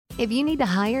If you need to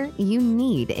hire, you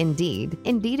need Indeed.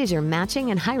 Indeed is your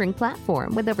matching and hiring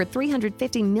platform with over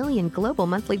 350 million global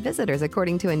monthly visitors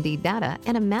according to Indeed data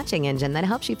and a matching engine that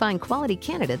helps you find quality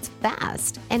candidates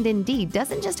fast. And Indeed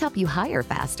doesn't just help you hire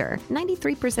faster.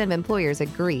 93% of employers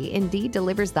agree Indeed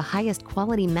delivers the highest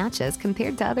quality matches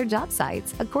compared to other job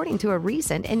sites, according to a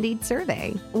recent Indeed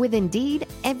survey. With Indeed,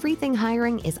 everything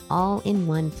hiring is all in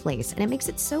one place, and it makes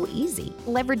it so easy.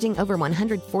 Leveraging over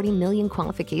 140 million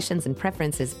qualifications and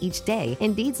preferences each day,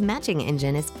 Indeed's matching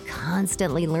engine is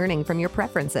constantly learning from your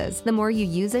preferences. The more you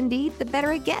use Indeed, the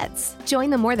better it gets. Join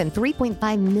the more than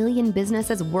 3.5 million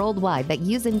businesses worldwide that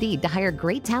use Indeed to hire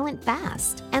great talent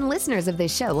fast. And listeners of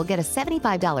this show will get a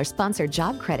 $75 sponsored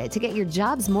job credit to get your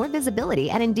jobs more visibility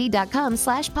at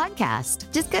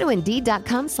Indeed.com/podcast. Just go to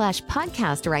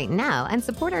Indeed.com/podcast right now and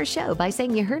support our show by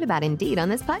saying you heard about Indeed on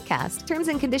this podcast. Terms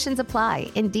and conditions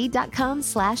apply.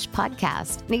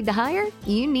 Indeed.com/podcast. Need to hire?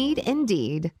 You need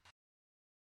Indeed.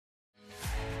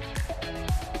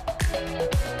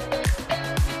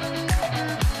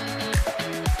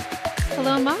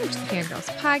 Hello and welcome to the Fangirls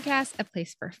Podcast, a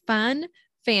place for fun,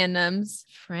 fandoms,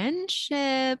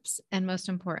 friendships, and most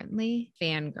importantly,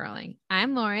 fangirling.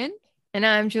 I'm Lauren. And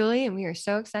I'm Julie, and we are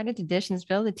so excited to dish and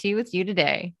spill the tea with you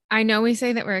today. I know we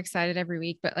say that we're excited every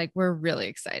week, but like we're really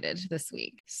excited this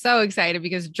week. So excited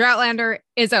because Outlander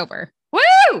is over.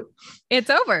 Woo! It's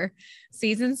over.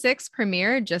 Season 6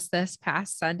 premiered just this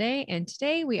past Sunday, and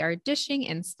today we are dishing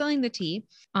and spilling the tea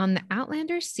on the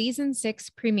Outlander Season 6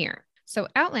 premiere. So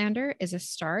Outlander is a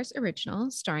Starz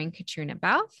original starring Katrina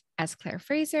Balfe as Claire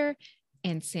Fraser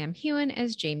and Sam Heughan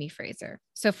as Jamie Fraser.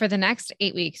 So for the next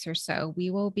 8 weeks or so,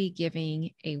 we will be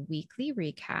giving a weekly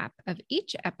recap of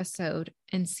each episode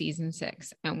in season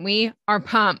 6. And we are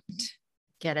pumped.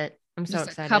 Get it? I'm so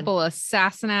excited. A couple of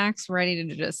Sassenachs ready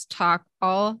to just talk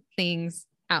all things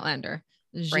Outlander.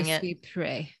 Bring it. Je suis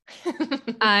prêt.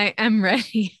 I am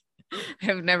ready.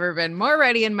 I've never been more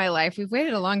ready in my life. We've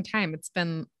waited a long time. It's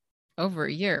been over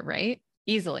a year, right?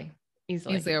 Easily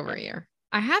over a year.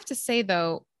 I have to say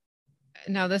though,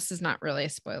 now this is not really a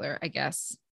spoiler, I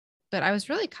guess, but I was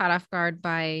really caught off guard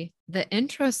by the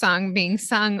intro song being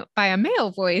sung by a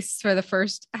male voice for the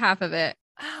first half of it.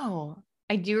 Oh,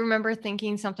 I do remember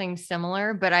thinking something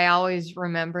similar, but I always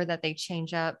remember that they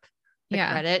change up the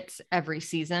credits every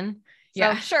season.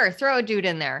 So sure, throw a dude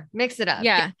in there, mix it up.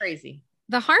 Yeah. Get crazy.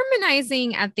 The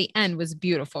harmonizing at the end was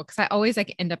beautiful because I always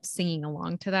like end up singing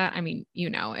along to that. I mean,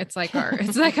 it's like our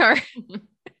I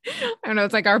don't know,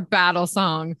 it's like our battle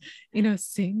song,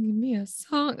 sing me a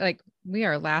song. Like we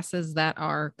are lasses that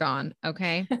are gone.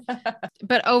 Okay.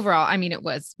 But overall, I mean, it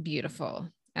was beautiful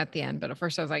at the end. But at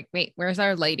first I was like, wait, where's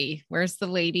our lady? Where's the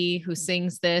lady who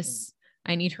sings this?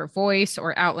 I need her voice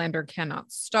or Outlander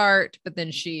cannot start. But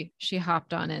then she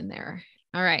hopped on in there.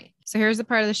 All right. So here's the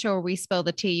part of the show where we spill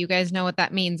the tea. You guys know what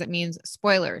that means. It means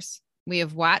spoilers. We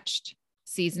have watched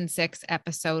season 6,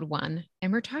 episode 1,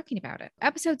 and we're talking about it.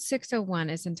 Episode 601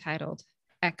 is entitled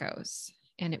Echoes,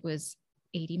 and it was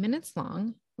 80 minutes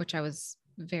long, which I was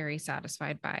very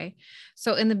satisfied by.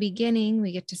 So in the beginning,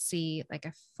 we get to see like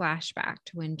a flashback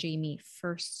to when Jamie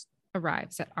first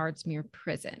arrives at Ardsmuir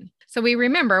prison. So we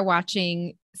remember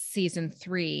watching season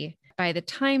 3. By the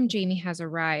time Jamie has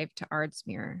arrived to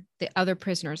Ardsmuir, the other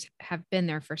prisoners have been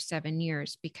there for 7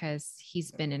 years because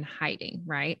he's been in hiding,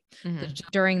 right? Mm-hmm.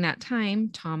 During that time,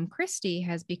 Tom Christie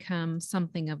has become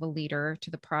something of a leader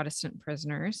to the Protestant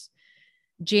prisoners.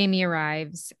 Jamie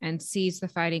arrives and sees the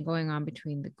fighting going on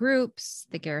between the groups.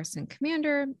 The garrison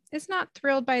commander is not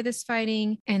thrilled by this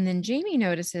fighting. And then Jamie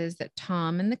notices that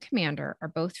Tom and the commander are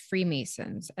both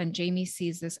Freemasons, and Jamie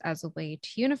sees this as a way to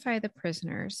unify the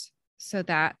prisoners so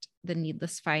that the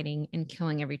needless fighting and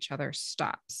killing of each other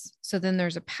stops. So then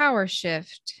there's a power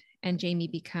shift and Jamie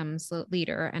becomes the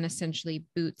leader and essentially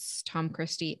boots Tom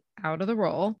Christie out of the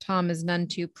role. Tom is none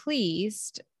too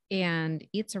pleased and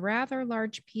eats a rather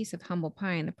large piece of humble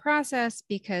pie in the process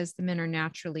because the men are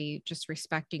naturally just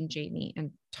respecting Jamie,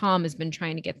 and Tom has been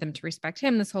trying to get them to respect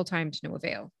him this whole time to no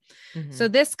avail. Mm-hmm. So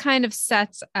this kind of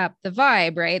sets up the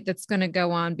vibe, right? That's going to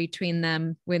go on between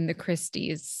them when the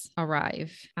Christies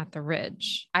arrive at the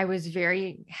Ridge. I was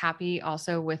very happy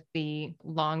also with the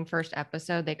long first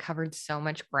episode. They covered so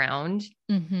much ground.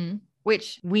 Mm-hmm.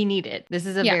 Which we needed. This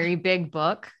is a very big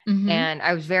book. Mm-hmm. And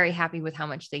I was very happy with how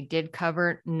much they did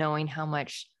cover, knowing how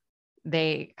much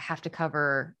they have to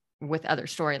cover with other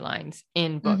storylines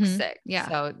in book 6. Yeah.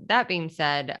 So that being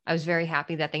said, I was very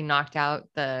happy that they knocked out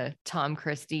the Tom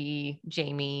Christie,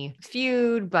 Jamie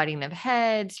feud, butting of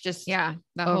heads, just that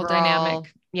whole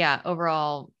dynamic. Yeah.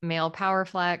 Overall male power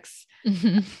flex.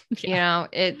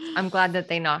 I'm glad that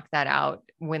they knocked that out.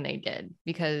 when they did,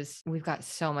 because we've got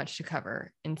so much to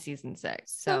cover in season 6.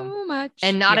 So much.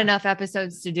 And not enough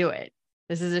episodes to do it.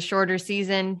 This is a shorter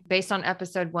season. Based on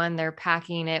episode 1, they're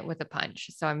packing it with a punch.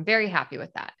 So I'm very happy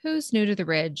with that. Who's new to the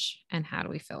Ridge and how do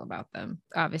we feel about them?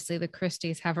 Obviously, the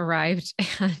Christies have arrived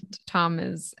and Tom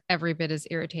is every bit as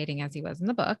irritating as he was in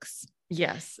the books.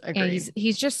 Yes, agreed.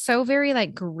 He's just so very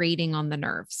like grating on the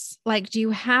nerves. Like, do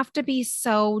you have to be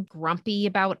so grumpy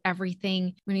about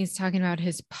everything when he's talking about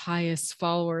his pious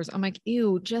followers? I'm like,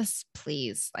 ew, just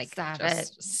please, like,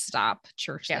 stop,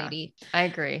 church lady. I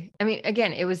agree. I mean,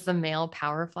 again, it was the male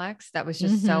power flex that was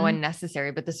just so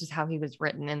unnecessary, but this is how he was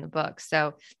written in the book.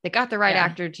 So they got the right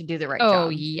actor to do the right job. Oh,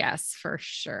 yes, for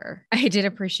sure. I did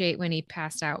appreciate when he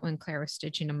passed out when Claire was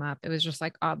stitching him up. It was just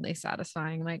like oddly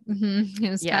satisfying. Like,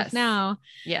 it was tough now.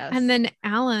 Yes. And then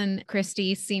Alan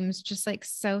Christie seems just like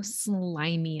so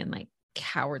slimy and like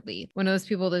cowardly. One of those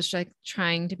people that's like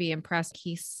trying to be impressed.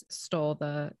 He stole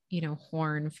the,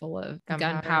 horn full of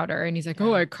gunpowder and he's like,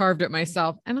 oh, I carved it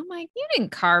myself. And I'm like, you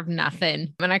didn't carve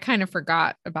nothing. And I kind of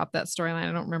forgot about that storyline.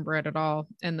 I don't remember it at all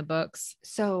in the books.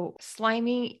 So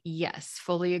slimy, yes,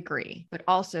 fully agree. But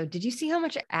also, did you see how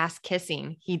much ass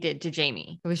kissing he did to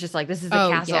Jamie? It was just like, this is the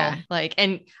castle. Yeah. Like,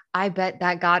 and I bet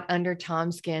that got under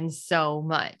Tom's skin so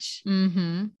much.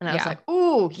 And I was like,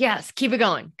 oh, yes, keep it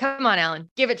going. Come on, Alan,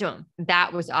 give it to him.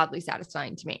 That was oddly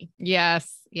satisfying to me.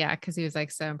 Yes. Yeah. Cause he was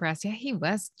like so impressed. Yeah. He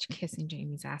was kissing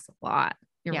Jamie's ass a lot.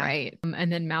 You're right.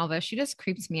 And then Malva, she just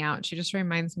creeps me out. She just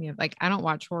reminds me of like, I don't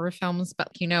watch horror films, but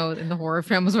in the horror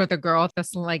films with the girl with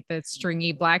this like the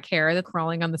stringy black hair that's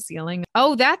crawling on the ceiling.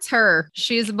 Oh, that's her.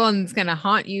 She's the one that's going to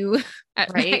haunt you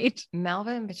at night.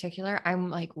 Malva in particular, I'm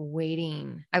like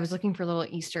waiting. I was looking for little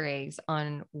Easter eggs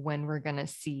on when we're going to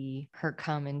see her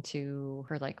come into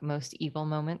her like most evil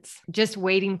moments. Just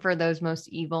waiting for those most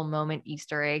evil moment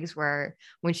Easter eggs where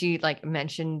when she like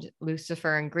mentioned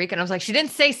Lucifer in Greek, and I was like, she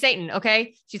didn't say Satan. Okay.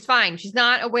 She's fine. She's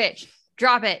not a witch.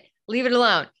 Drop it. Leave it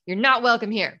alone. You're not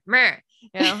welcome here.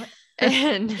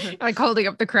 And like holding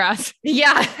up the cross.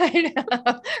 Yeah, I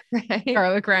know. Right.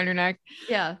 Garlic around your neck.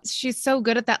 Yeah. She's so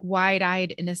good at that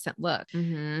wide-eyed, innocent look.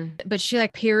 But she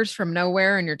like peers from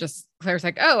nowhere and Claire's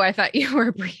like, oh, I thought you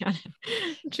were Brianna.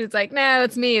 She's like, no,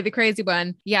 it's me, the crazy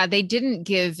one. Yeah, they didn't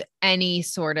give any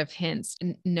sort of hints,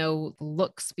 no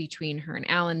looks between her and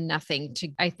Alan, nothing to,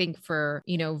 I think for,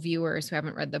 viewers who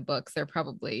haven't read the books,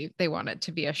 they want it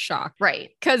to be a shock. Right.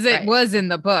 Because it was in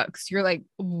the books. You're like,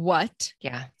 what?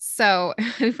 Yeah. So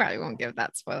we probably won't give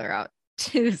that spoiler out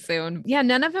too soon. Yeah,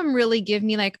 none of them really give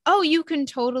me like, oh, you can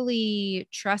totally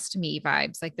trust me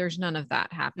vibes. Like there's none of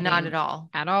that happening. Not at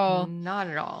all. At all. Not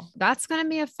at all. That's going to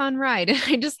be a fun ride.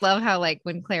 I just love how like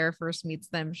when Claire first meets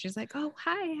them, she's like, oh,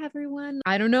 hi, everyone.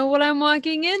 I don't know what I'm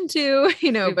walking into,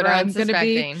 but I'm going to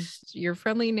be your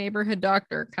friendly neighborhood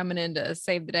doctor coming in to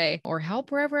save the day or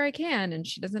help wherever I can. And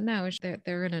she doesn't know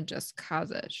they're going to just cause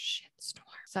a shitstorm.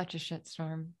 Such a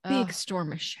shitstorm. Big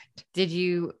storm of shit. Did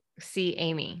you see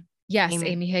Amy? Yes,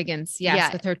 Amy Higgins.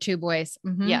 Yes, with her 2 boys.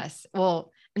 Yes.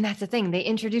 Well, and that's the thing. They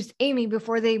introduced Amy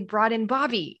before they brought in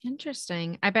Bobby.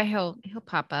 Interesting. I bet he'll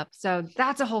pop up. So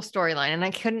that's a whole storyline. And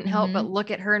I couldn't help but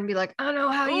look at her and be like, I don't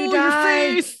know how you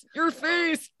died. Your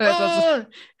face. Oh,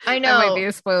 I know. That might be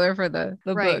a spoiler for the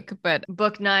book, but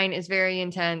book 9 is very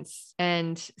intense,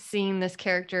 and seeing this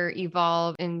character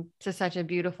evolve into such a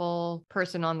beautiful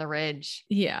person on the ridge.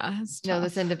 Yeah.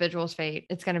 This individual's fate.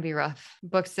 It's going to be rough.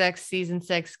 Book 6, season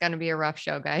 6, going to be a rough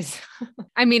show, guys.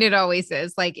 I mean, it always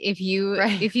is. Like if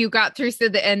you got through to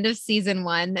the end of season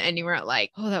 1 and you weren't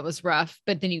like, oh, that was rough,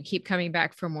 but then you keep coming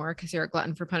back for more because you're a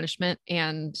glutton for punishment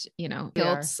and,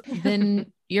 guilt,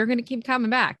 then you're going to keep coming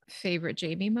back. Favorite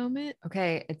Jamie moment?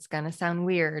 Okay. It's going to sound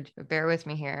weird, but bear with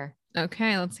me here.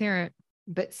 Okay. Let's hear it.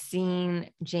 But seeing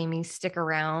Jamie stick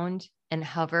around and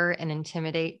hover and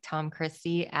intimidate Tom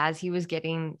Christie as he was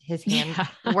getting his hand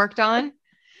worked on,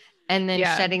 and then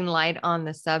shedding light on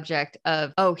the subject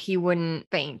of, oh, he wouldn't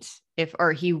faint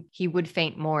he would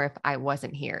faint more if I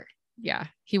wasn't here. Yeah.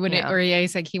 He wouldn't, or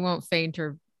he's like, he won't faint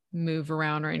or move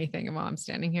around or anything while I'm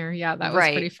standing here. Yeah. That was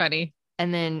pretty funny.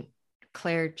 And then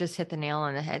Claire just hit the nail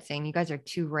on the head saying, you guys are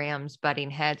 2 rams butting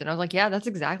heads. And I was like, yeah, that's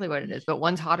exactly what it is. But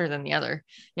one's hotter than the other.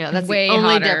 That's way the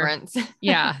only difference.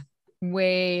 Yeah.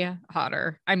 Way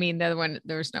hotter. I mean, the other one,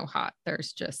 there's no hot.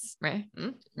 There's just, yeah.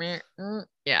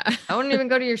 I wouldn't even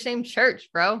go to your same church,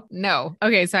 bro. No.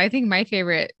 Okay. So I think my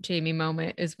favorite Jamie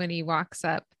moment is when he walks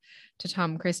up to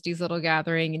Tom Christie's little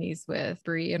gathering and he's with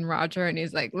Bree and Roger and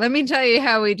he's like, let me tell you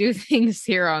how we do things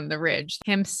here on the ridge.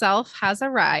 Himself has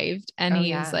arrived and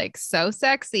is like so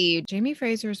sexy. Jamie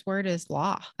Fraser's word is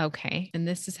law. Okay. And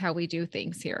this is how we do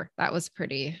things here. That was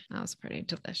pretty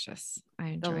delicious. I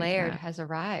enjoyed The Laird that. has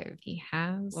arrived. He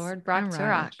has. Lord Brock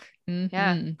Turok. Mm-hmm.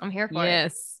 Yeah, I'm here for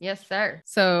it. Yes, sir.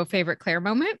 So favorite Claire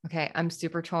moment? Okay, I'm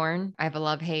super torn. I have a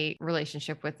love-hate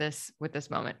relationship with this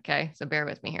moment. Okay, so bear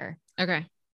with me here. Okay.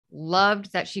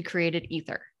 Loved that she created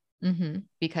ether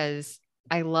because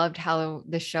I loved how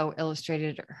the show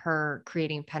illustrated her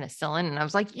creating penicillin. And I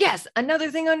was like, yes, another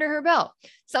thing under her belt,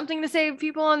 something to save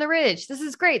people on the ridge. This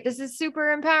is great. This is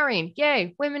super empowering.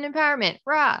 Yay. Women empowerment.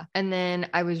 Rah. And then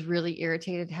I was really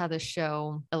irritated how the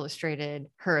show illustrated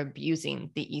her abusing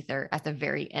the ether at the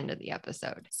very end of the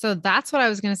episode. So that's what I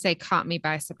was going to say caught me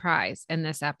by surprise in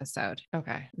this episode.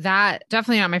 Okay. That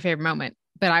definitely not my favorite moment,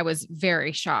 but I was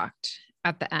very shocked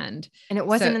at the end. And it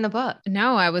wasn't in the book.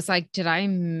 No, I was like, did I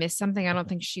miss something? I don't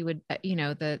think she would,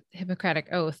 the Hippocratic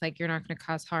Oath, like you're not going to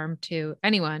cause harm to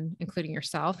anyone, including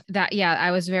yourself. I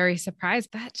was very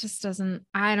surprised. That just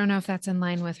I don't know if that's in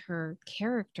line with her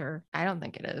character. I don't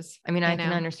think it is. I mean, I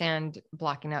can understand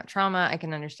blocking out trauma. I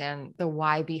can understand the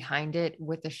why behind it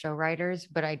with the show writers,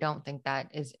 but I don't think that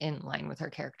is in line with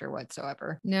her character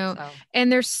whatsoever. No. So.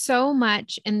 And there's so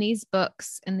much in these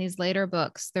books, in these later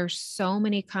books, there's so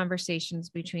many conversations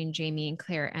between Jamie and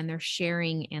Claire, and they're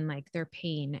sharing in like their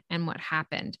pain and what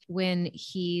happened when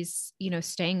he's,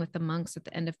 staying with the monks at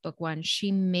the end of book 1. She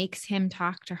makes him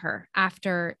talk to her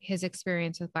after his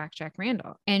experience with Blackjack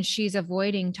Randall. And she's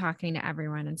avoiding talking to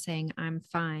everyone and saying, I'm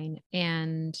fine.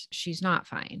 And she's not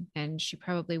fine. And she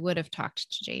probably would have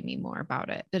talked to Jamie more about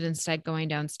it, but instead going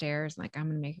downstairs, like, I'm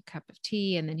going to make a cup of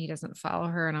tea. And then he doesn't follow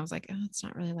her. And I was like, oh, it's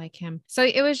not really like him. So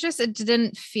it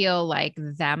didn't feel like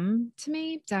them to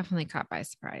me. Definitely caught by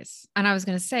surprise. And I was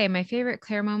going to say my favorite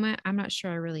Claire moment, I'm not sure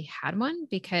I really had one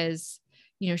because,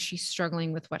 she's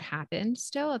struggling with what happened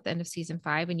still at the end of season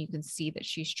 5. And you can see that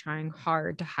she's trying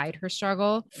hard to hide her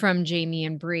struggle from Jamie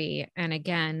and Bree. And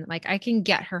again, like I can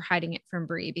get her hiding it from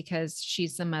Bree because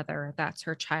she's the mother. That's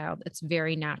her child. It's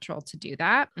very natural to do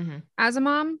that as a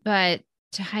mom, but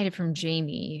to hide it from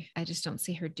Jamie, I just don't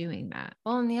see her doing that.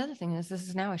 Well, and the other thing is this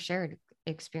is now a shared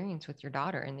experience with your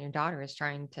daughter, and your daughter is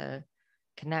trying to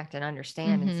connect and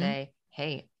understand and say,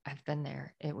 hey, I've been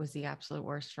there. It was the absolute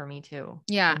worst for me too.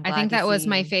 Yeah. I think that was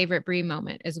my favorite Bree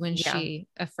moment is when she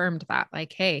affirmed that,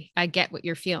 like, hey, I get what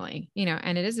you're feeling,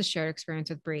 and it is a shared experience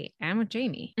with Bree and with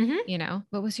Jamie,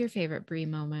 What was your favorite Bree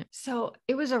moment? So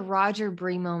it was a Roger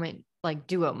Bree moment, like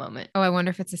duo moment. Oh, I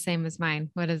wonder if it's the same as mine.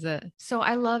 What is it? So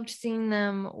I loved seeing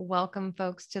them welcome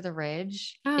folks to the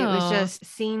ridge. Oh. It was just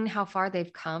seeing how far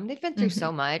they've come. They've been through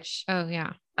so much. Oh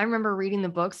yeah. I remember reading the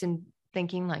books and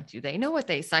thinking like, do they know what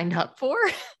they signed up for?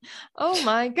 Oh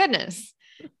my goodness.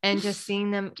 And just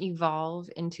seeing them evolve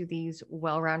into these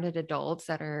well-rounded adults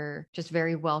that are just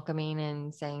very welcoming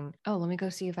and saying, oh, let me go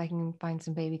see if I can find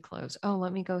some baby clothes. Oh,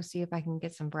 let me go see if I can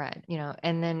get some bread,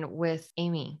 and then with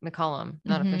Amy McCollum,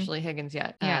 not officially Higgins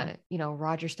yet,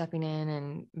 Roger stepping in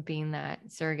and being that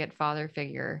surrogate father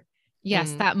figure.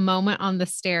 Yes, that moment on the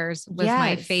stairs was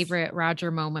my favorite Roger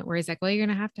moment where he's like, well, you're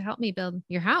going to have to help me build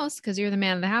your house because you're the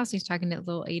man of the house. He's talking to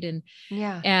little Aiden.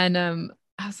 Yeah. And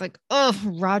I was like, oh,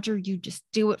 Roger, you just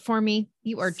do it for me.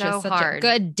 You are so just such a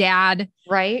good dad.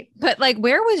 Right. But like,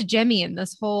 where was Jimmy in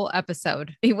this whole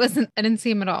episode? I didn't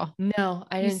see him at all. No,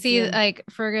 I didn't see like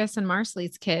Fergus and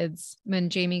Marcelly's kids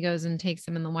when Jamie goes and takes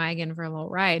him in the wagon for a little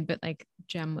ride, but like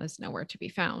Jem was nowhere to be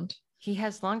found. He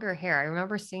has longer hair. I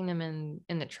remember seeing him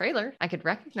in the trailer. I could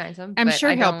recognize him. I'm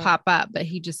sure he'll pop up, but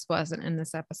he just wasn't in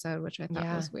this episode, which I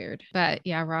thought was weird. But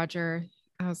yeah, Roger,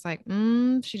 I was like,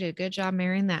 she did a good job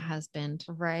marrying that husband.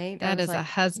 Right. That is a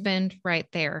husband right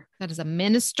there. That is a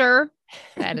minister.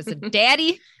 That is a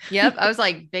daddy. Yep. I was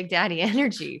like, big daddy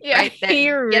energy. Yeah, right? He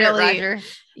really, get it, Roger.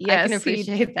 Yes, I can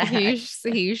appreciate that.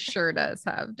 He sure does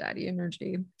have daddy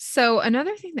energy. So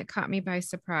another thing that caught me by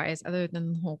surprise, other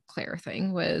than the whole Claire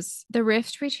thing, was the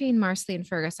rift between Marcelly and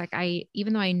Fergus. Like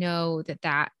even though I know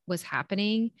that was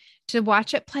happening, to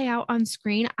watch it play out on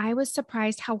screen, I was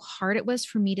surprised how hard it was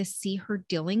for me to see her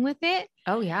dealing with it.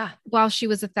 Oh yeah. While she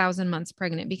was 1,000 months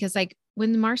pregnant, because like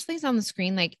when Marcelly's on the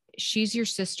screen, like she's your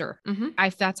sister.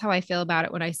 That's how I feel about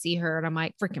it when I see her. And I'm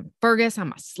like, freaking Fergus, I'm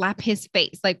gonna slap his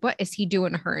face. Like, what is he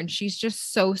doing to her? And she's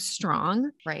just so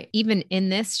strong. Right. Even in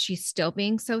this, she's still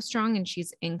being so strong and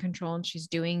she's in control and she's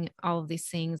doing all of these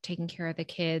things, taking care of the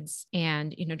kids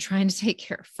and, trying to take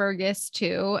care of Fergus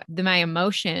too. My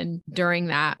emotion during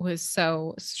that was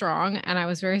so strong. And I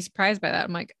was very surprised by that.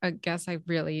 I'm like, I guess I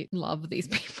really love these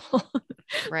people.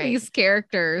 these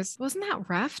characters. Wasn't that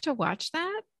rough to watch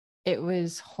that? It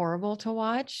was horrible to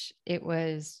watch. It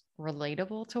was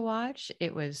relatable to watch.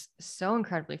 It was so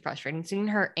incredibly frustrating seeing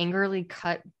her angrily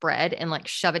cut bread and like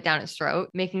shove it down his throat,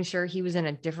 making sure he was in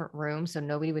a different room so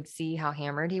nobody would see how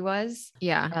hammered he was.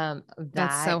 Yeah.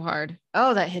 That's so hard.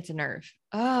 Oh, that hits a nerve.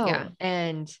 Oh, yeah.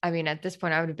 And I mean, at this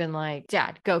point I would have been like,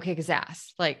 Dad, go kick his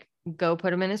ass. Like, go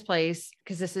put him in his place.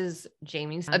 Cause this is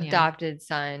Jamie's adopted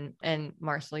son and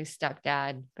Marcelly's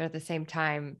stepdad. But at the same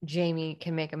time, Jamie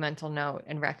can make a mental note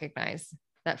and recognize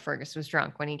that Fergus was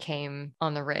drunk when he came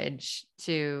on the ridge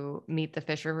to meet the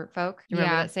fisher folk. Do you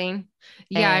remember that scene?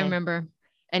 Yeah, I remember.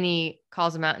 And he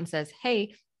calls him out and says,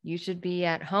 hey, you should be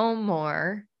at home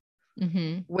more.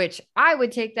 Mm-hmm. Which I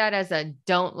would take that as a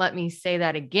don't let me say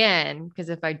that again. Because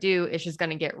if I do, it's just going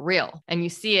to get real. And you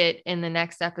see it in the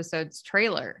next episode's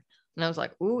trailer. And I was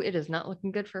like, ooh, it is not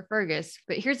looking good for Fergus.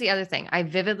 But here's the other thing. I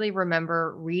vividly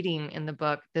remember reading in the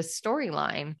book this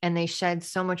storyline, and they shed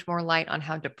so much more light on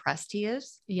how depressed he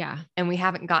is. Yeah. And we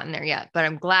haven't gotten there yet, but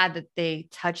I'm glad that they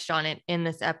touched on it in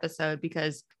this episode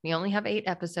because we only have 8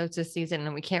 episodes this season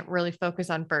and we can't really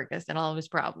focus on Fergus and all of his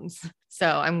problems. So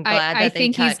I'm glad I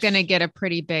think he's going to get a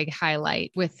pretty big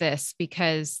highlight with this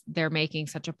because they're making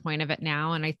such a point of it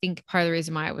now. And I think part of the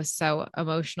reason why I was so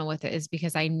emotional with it is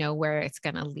because I know where it's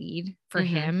going to lead for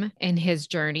him in his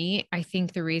journey. I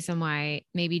think the reason why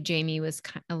maybe Jamie was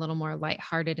a little more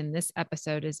lighthearted in this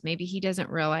episode is maybe he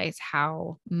doesn't realize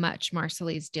how much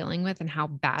Marcelly's dealing with and how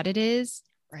bad it is.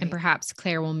 Right. And perhaps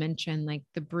Claire will mention like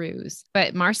the bruise,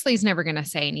 but Marcelly's never going to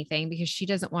say anything because she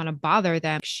doesn't want to bother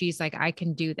them. She's like, I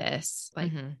can do this.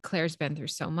 Like Claire's been through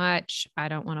so much. I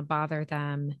don't want to bother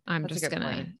them. I'm just going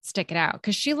to stick it out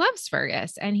because she loves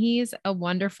Fergus and he's a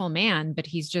wonderful man, but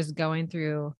he's just going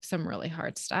through some really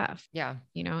hard stuff. Yeah.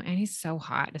 You know, and he's so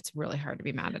hot. It's really hard to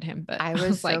be mad at him, but I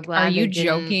was so like, glad. Are you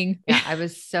joking? Yeah. I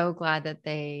was so glad that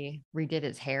they redid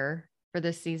his hair for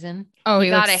this season. Oh, he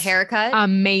got a haircut.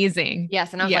 Amazing.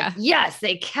 Yes. And I was like, yes,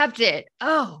 they kept it.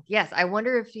 Oh, yes. I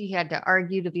wonder if he had to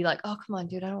argue to be like, oh, come on,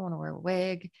 dude. I don't want to wear a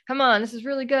wig. Come on. This is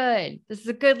really good. This is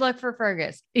a good look for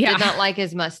Fergus. Yeah. Did not like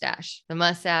his mustache. The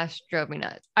mustache drove me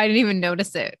nuts. I didn't even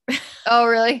notice it. Oh,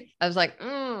 really? I was like,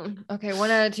 okay.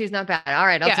 1 out of 2 is not bad. All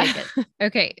right. I'll take it.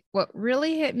 Okay. What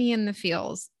really hit me in the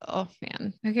feels. Oh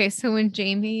man. Okay. So when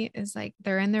Jamie is like,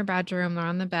 they're in their bedroom, they're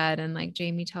on the bed and like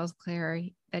Jamie tells Claire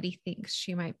that he thinks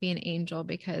she might be an angel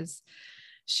because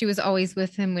she was always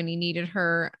with him when he needed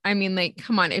her. I mean, like,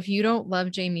 come on, if you don't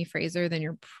love Jamie Fraser, then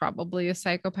you're probably a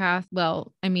psychopath.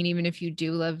 Well, I mean, even if you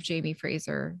do love Jamie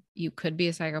Fraser, you could be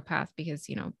a psychopath because,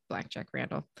 you know, Blackjack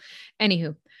Randall.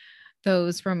 Anywho,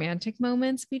 those romantic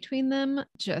moments between them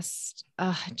just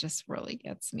really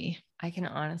gets me. I can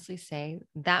honestly say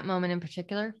that moment in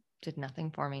particular did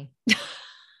nothing for me.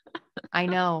 I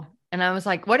know. And I was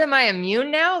like, what am I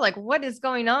immune now? Like, what is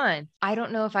going on? I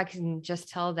don't know if I can just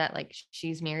tell that like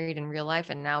she's married in real life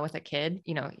and now with a kid,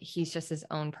 you know, he's just his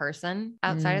own person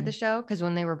outside of the show. Cause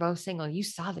when they were both single, you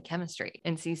saw the chemistry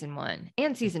in season 1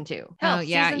 and season 2. Hell, oh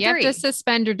yeah. You have to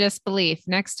suspend your disbelief.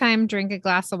 Next time, drink a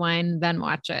glass of wine, then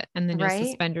watch it. And then you'll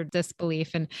suspend your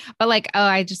disbelief. But like, oh,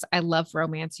 I love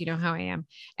romance. You know how I am.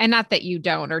 And not that you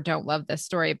don't or don't love this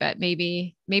story, but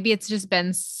maybe it's just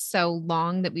been so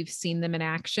long that we've seen them in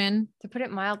action. To put it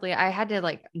mildly, I had to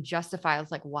like justify. I was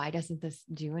like, why doesn't this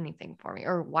do anything for me?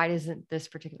 Or why doesn't this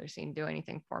particular scene do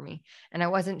anything for me? And I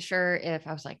wasn't sure if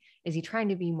I was like, is he trying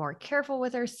to be more careful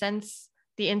with her since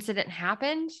the incident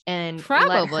happened and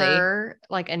probably let her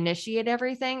like initiate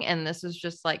everything? And this was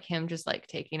just like him just like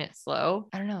taking it slow.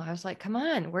 I don't know. I was like, come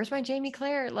on, where's my Jamie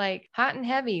Claire? Like hot and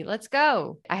heavy. Let's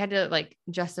go. I had to like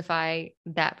justify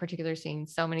that particular scene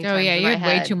so many times. Oh yeah. In You my had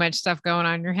head. way too much stuff going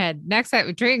on in your head. Next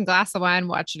time, drink a glass of wine,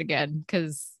 watch it again.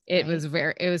 Cause it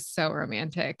was so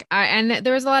romantic. And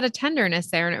there was a lot of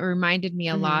tenderness there. And it reminded me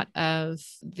a lot of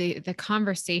the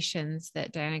conversations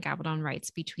that Diana Gabaldon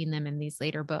writes between them in these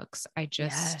later books.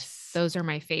 Those are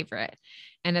my favorite.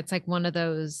 And it's like one of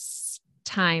those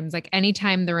times, like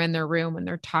anytime they're in their room and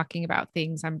they're talking about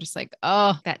things, I'm just like,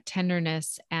 oh, that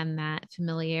tenderness and that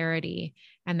familiarity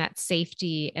and that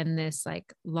safety in this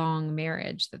like long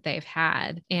marriage that they've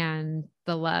had. And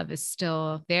the love is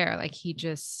still there. Like he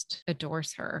just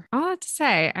adores her. All that to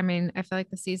say, I mean, I feel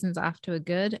like the season's off to a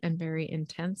good and very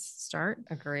intense start.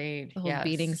 Agreed. The whole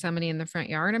beating somebody in the front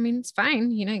yard. I mean, it's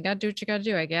fine. You know, you got to do what you got to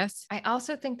do, I guess. I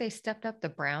also think they stepped up the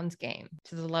Browns game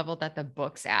to the level that the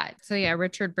book's at. So yeah,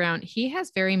 Richard Brown, he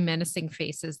has very menacing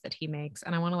faces that he makes.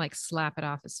 And I want to like slap it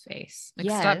off his face. Like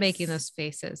stop making those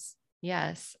faces.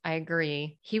 Yes, I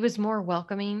agree. He was more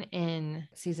welcoming in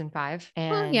season 5.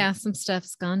 And some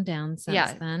stuff's gone down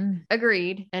since then.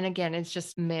 Agreed. And again, it's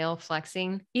just male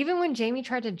flexing. Even when Jamie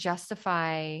tried to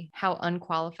justify how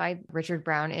unqualified Richard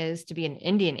Brown is to be an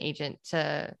Indian agent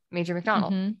to Major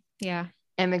McDonald. Mm-hmm. Yeah.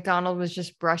 And McDonald was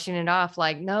just brushing it off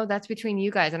like, no, that's between you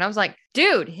guys. And I was like,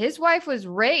 dude, his wife was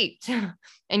raped.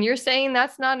 And you're saying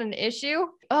that's not an issue?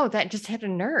 Oh, that just hit a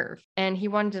nerve. And he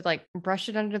wanted to like brush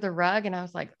it under the rug. And I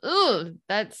was like, ooh,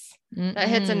 that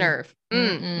hits a nerve.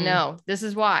 No, this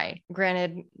is why.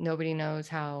 Granted, nobody knows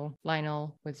how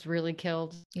Lionel was really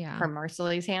killed from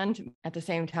Marcelle's hand. At the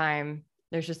same time,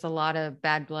 there's just a lot of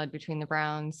bad blood between the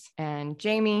Browns and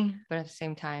Jamie. But at the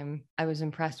same time, I was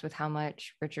impressed with how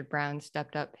much Richard Brown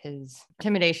stepped up his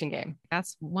intimidation game.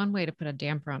 That's one way to put a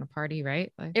damper on a party,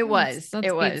 right? Like, it was.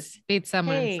 Beat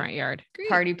someone in the front yard.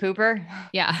 Party pooper.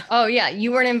 Yeah. Oh, yeah.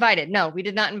 You weren't invited. No, we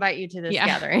did not invite you to this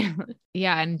gathering.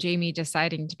 Yeah. And Jamie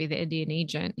deciding to be the Indian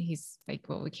agent. He's like,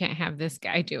 well, we can't have this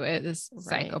guy do it. This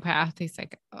psychopath. He's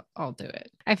like, I'll do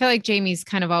it. I feel like Jamie's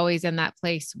kind of always in that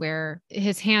place where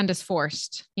his hand is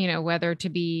forced, you know, whether to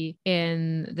be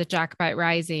in the Jacobite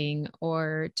Rising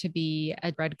or to be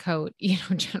a red coat, you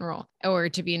know, general, or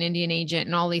to be an Indian agent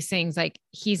and all these things. Like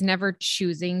he's never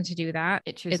choosing to do that.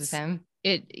 It chooses him.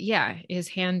 His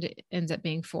hand ends up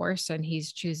being forced and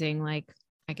he's choosing like,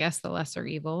 I guess the lesser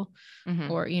evil,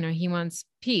 or, you know, he wants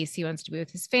peace. He wants to be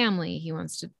with his family.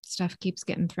 Stuff keeps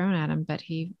getting thrown at him, but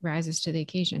he rises to the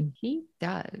occasion. He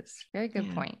does. Very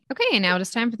good point. Okay. And now it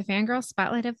is time for the Fangirl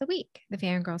Spotlight of the Week. The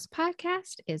Fangirls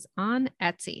podcast is on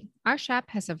Etsy. Our shop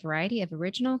has a variety of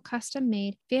original custom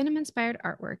made fandom inspired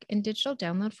artwork in digital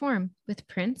download form with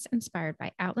prints inspired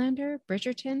by Outlander,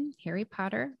 Bridgerton, Harry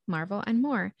Potter, Marvel, and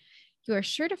more. You are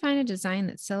sure to find a design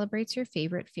that celebrates your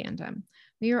favorite fandom.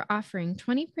 We are offering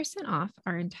 20% off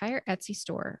our entire Etsy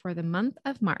store for the month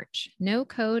of March. No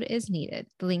code is needed.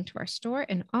 The link to our store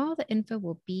and all the info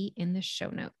will be in the show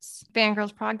notes.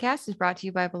 Fangirls Podcast is brought to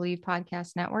you by Believe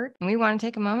Podcast Network, and we want to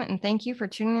take a moment and thank you for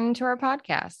tuning into our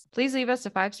podcast. Please leave us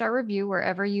a 5-star review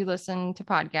wherever you listen to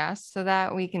podcasts so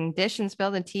that we can dish and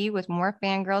spill the tea with more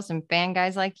fangirls and fan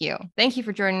guys like you. Thank you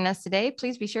for joining us today.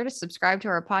 Please be sure to subscribe to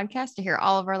our podcast to hear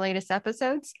all of our latest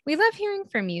episodes. We love hearing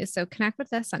from you, so connect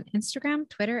with us on Instagram,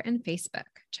 Twitter, and Facebook.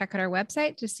 Check out our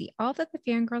website to see all that the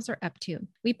Fangirls are up to.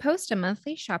 We post a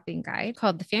monthly shopping guide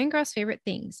called The Fangirls Favorite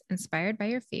Things, inspired by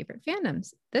your favorite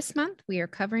fandoms. This month, we are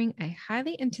covering a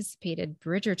highly anticipated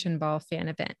Bridgerton Ball fan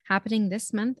event happening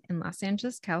this month in Los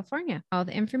Angeles, California. All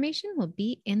the information will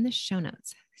be in the show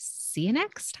notes. See you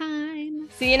next time.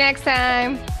 See you next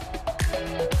time.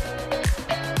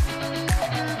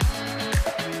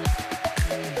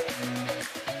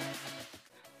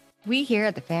 We here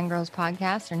at the Fangirls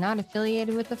Podcast are not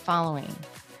affiliated with the following: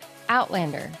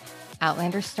 Outlander,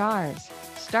 Outlander Stars,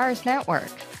 Stars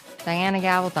Network, Diana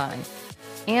Gabaldon,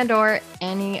 and or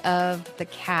any of the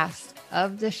cast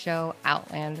of the show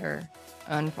Outlander,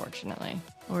 unfortunately.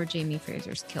 Or Jamie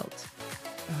Fraser's kilt.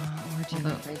 Or Jamie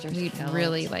Fraser's we'd kilt.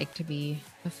 really like to be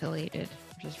affiliated.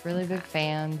 Just really big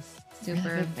fans. Super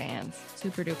really big fans.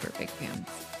 Super duper big fans.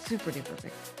 Super duper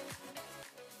big.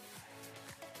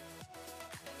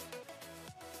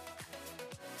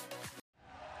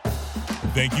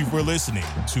 Thank you for listening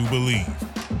to Believe.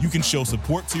 You can show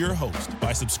support to your host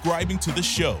by subscribing to the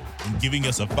show and giving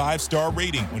us a 5-star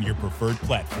rating on your preferred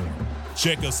platform.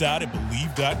 Check us out at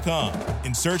Believe.com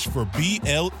and search for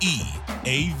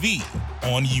BLEAV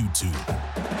on YouTube.